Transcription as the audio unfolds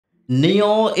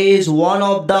Neo is one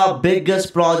of the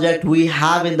biggest project we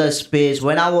have in the space.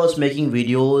 When I was making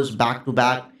videos back to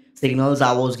back signals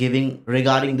I was giving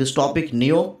regarding this topic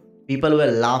Neo, people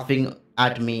were laughing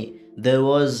at me. There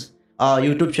was a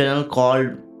YouTube channel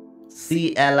called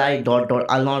CLI dot dot.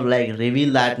 I'll not like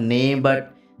reveal that name,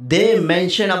 but they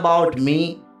mention about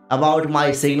me, about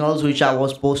my signals which I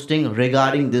was posting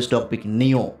regarding this topic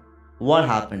Neo. What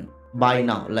happened by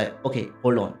now? Like, okay,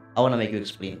 hold on. I wanna make you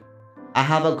explain. I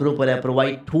have a group where I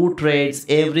provide two trades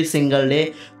every single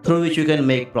day through which you can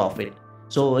make profit.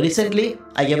 So recently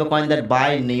I gave a coin that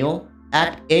buy Neo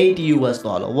at 8 US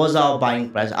dollar was our buying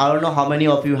price. I don't know how many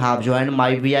of you have joined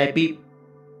my VIP.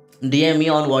 DM me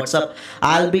on WhatsApp.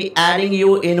 I'll be adding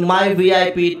you in my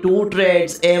VIP two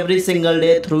trades every single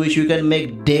day through which you can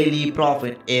make daily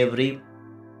profit every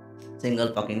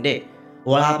single fucking day.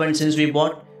 What happened since we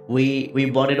bought? We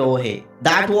bought it over here.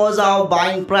 That was our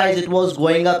buying price. It was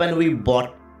going up and we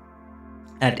bought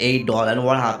at $8. And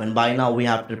what happened? By now we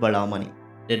have tripled our money.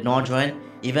 Did not join.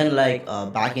 Even like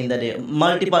back in the day,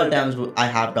 multiple times I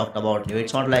have talked about you.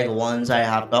 It's not like once I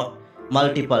have talked,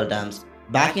 multiple times.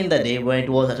 Back in the day when it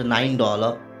was at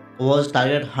 $9, was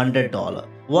targeted $100.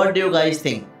 What do you guys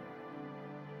think?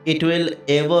 It will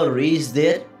ever reach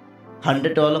there?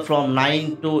 $100 from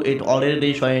 9 to it already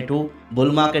reached 22.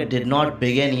 Bull market did not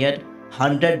begin yet.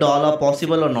 $100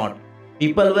 possible or not?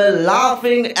 People were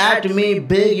laughing at me.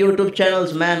 Big YouTube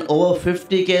channels, man, over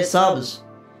 50k subs.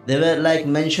 They were like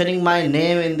mentioning my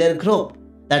name in their group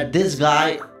that this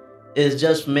guy is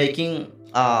just making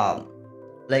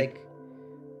like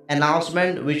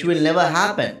announcement which will never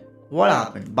happen. What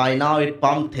happened? By now it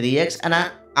pumped 3x, and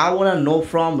I want to know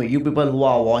from you people who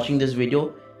are watching this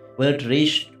video, will it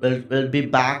reach, will be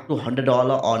back to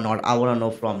 $100 or not? I want to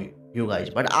know from you guys.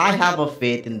 But I have a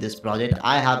faith in this project.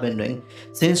 I have been doing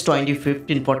since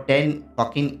 2015 for 10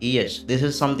 fucking years. This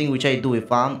is something which I do.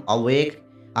 If I'm awake,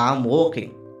 I'm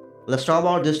working. Let's talk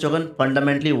about this token.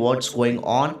 Fundamentally, what's going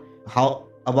on? How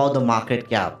about the market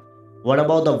cap? What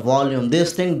about the volume?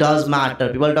 This thing does matter.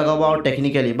 People talk about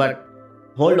technically, but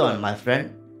hold on, my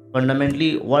friend.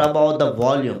 Fundamentally, what about the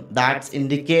volume? That's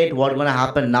indicate what's gonna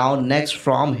happen now next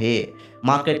from here.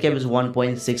 Market cap is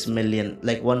 1.6 million,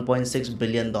 like $1.6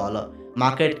 billion.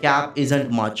 Market cap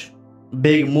isn't much.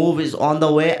 Big move is on the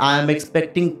way. I am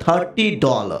expecting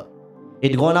 $30.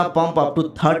 It's gonna pump up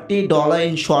to $30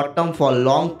 in short term. For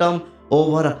long term,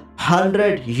 over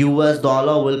 100 US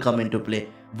dollar will come into play.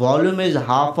 Volume is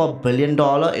 $500 million.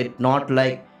 It not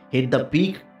like hit the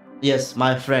peak. Yes,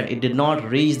 my friend, it did not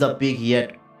reach the peak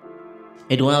yet.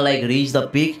 It gonna like reach the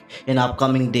peak in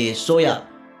upcoming days. So yeah,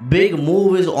 big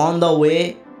move is on the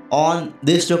way on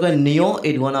this token Neo.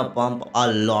 It gonna pump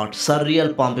a lot.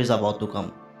 Surreal pump is about to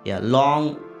come. Yeah,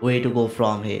 long way to go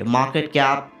from here. Market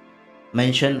cap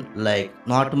mentioned like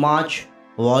not much.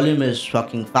 Volume is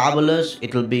fucking fabulous.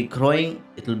 It will be growing.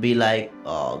 It will be like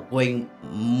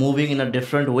moving in a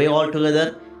different way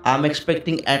altogether. I'm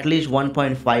expecting at least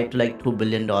 1.5 to like $2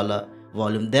 billion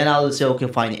volume. Then I will say, okay,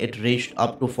 fine, it reached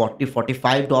up to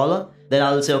 $45. Then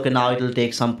I will say, okay, now it will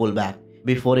take some pullback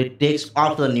before it takes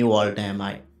off the new all-time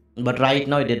high. But right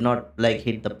now it did not like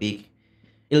hit the peak.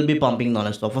 It'll be pumping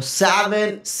non-stop for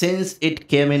 7 since it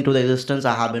came into the existence.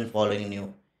 I have been following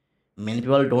you. Many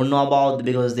people don't know about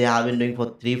because they have been doing for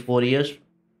 3-4 years.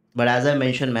 But as I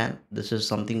mentioned, man, this is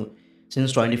something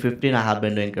since 2015 I have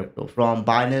been doing crypto. From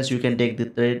Binance you can take the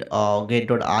trade,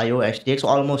 Gate.io, HTX,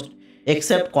 almost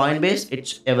except Coinbase.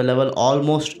 It's available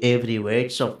almost everywhere.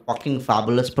 It's a fucking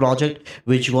fabulous project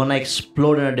which gonna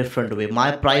explode in a different way.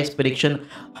 My price prediction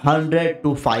 $100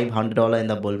 to $500 in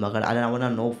the bull market. And I wanna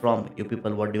know from you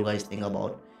people, what do you guys think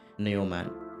about Neo,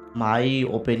 man? My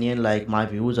opinion, like my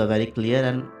views are very clear,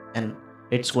 and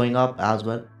it's going up as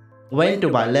well. When to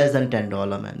buy? Less than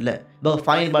 $10, man. But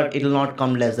fine, but it will not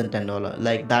come less than $10.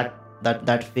 Like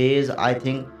that phase I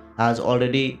think has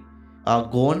already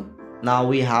gone. Now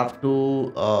we have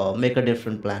to make a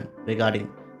different plan regarding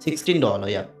 $16.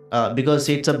 Yeah, because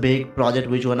it's a big project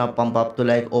which gonna pump up to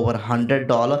like over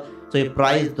 $100. So if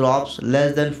price drops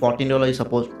less than $14,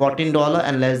 suppose $14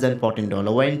 and less than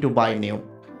 $14, when to buy Neo?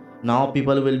 Now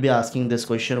people will be asking this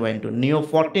question, when to Neo?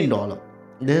 $14.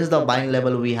 This is the buying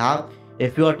level we have.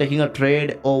 If you are taking a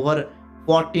trade over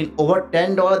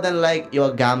 $10, then like you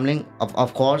are gambling,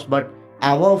 of course. But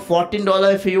above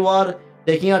 $14, if you are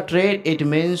taking a trade, it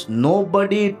means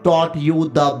nobody taught you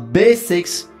the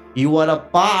basics. You are a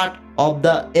part of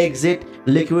the exit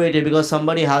liquidity, because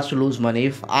somebody has to lose money.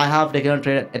 If I have taken a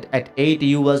trade at $8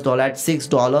 US, at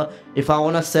 $6, if I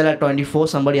want to sell at 24,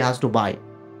 somebody has to buy.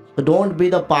 So don't be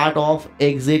the part of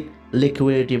exit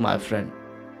liquidity, my friend.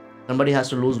 Somebody has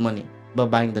to lose money by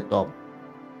buying the top.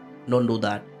 Don't do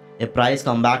that. A price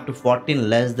come back to 14,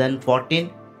 less than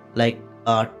 14, like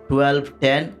 12,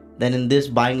 10, then in this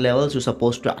buying levels you're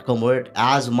supposed to accumulate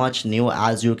as much neo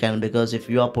as you can, because if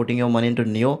you are putting your money into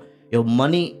neo, your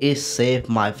money is safe,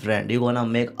 my friend. You're gonna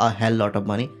make a hell lot of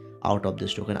money out of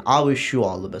this token. I wish you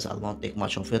all the best. I'll not take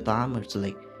much of your time. It's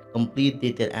like complete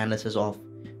detailed analysis of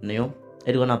neo.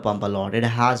 It's gonna pump a lot. It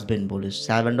has been bullish.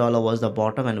 $7 was the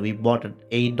bottom and we bought it.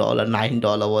 $8,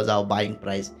 $9 was our buying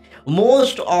price.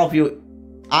 Most of you,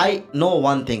 I know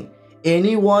one thing.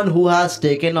 Anyone who has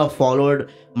taken or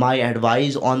followed my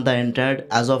advice on the internet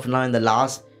as of now in the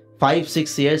last 5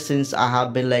 6 years, since I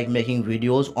have been like making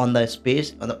videos on the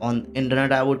space on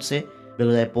internet, I would say,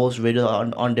 because I post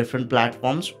videos on different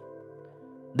platforms,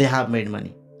 they have made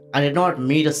money. I did not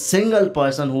meet a single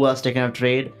person who has taken a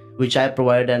trade which I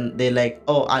provided and they like,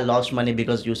 oh, I lost money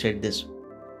because you said this.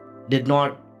 Did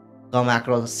not come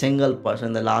across a single person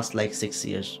in the last like 6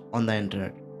 years on the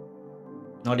internet.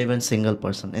 Not even single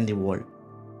person in the world.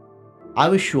 I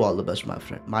wish you all the best, my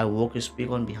friend. My work is speak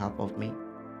on behalf of me.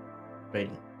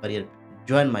 Trading career.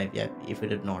 Join my VIP if you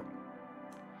did not.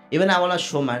 Even I want to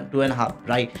show, man, 2.5,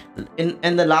 right?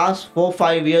 In the last 4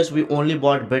 5 years, we only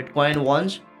bought Bitcoin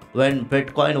once when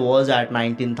Bitcoin was at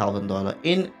 $19,000.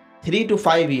 In 3 to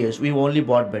 5 years, we only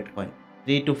bought Bitcoin.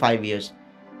 3 to 5 years.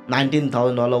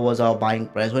 $19,000 was our buying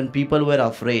price when people were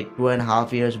afraid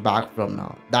 2.5 years back from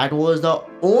now. That was the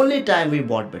only time we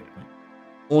bought Bitcoin.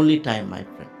 Only time, my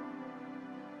friend.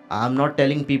 I'm not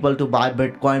telling people to buy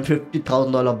Bitcoin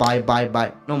 $50,000,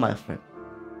 buy. No, my friend.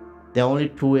 There are only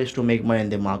two ways to make money in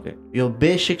the market. Your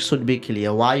basics should be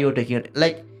clear. Why you're taking it?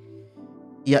 Like,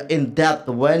 yeah, in depth.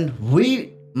 When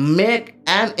we make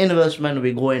an investment,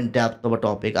 we go in depth of a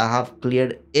topic. I have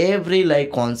cleared every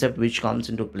like concept which comes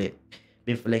into play.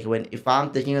 If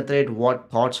I'm taking a trade, what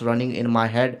thoughts running in my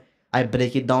head, I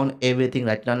break it down everything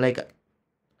right now, like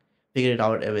figure it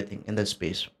out everything in the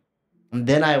space. And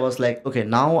then I was like, okay,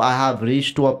 now I have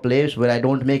reached to a place where I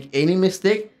don't make any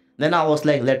mistake. Then I was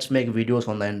like, let's make videos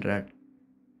on the internet.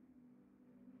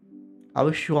 I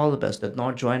wish you all the best. Did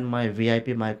not join my VIP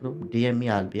micro, DM me,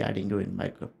 I'll be adding you in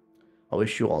micro. I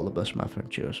wish you all the best, my friend.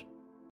 Cheers.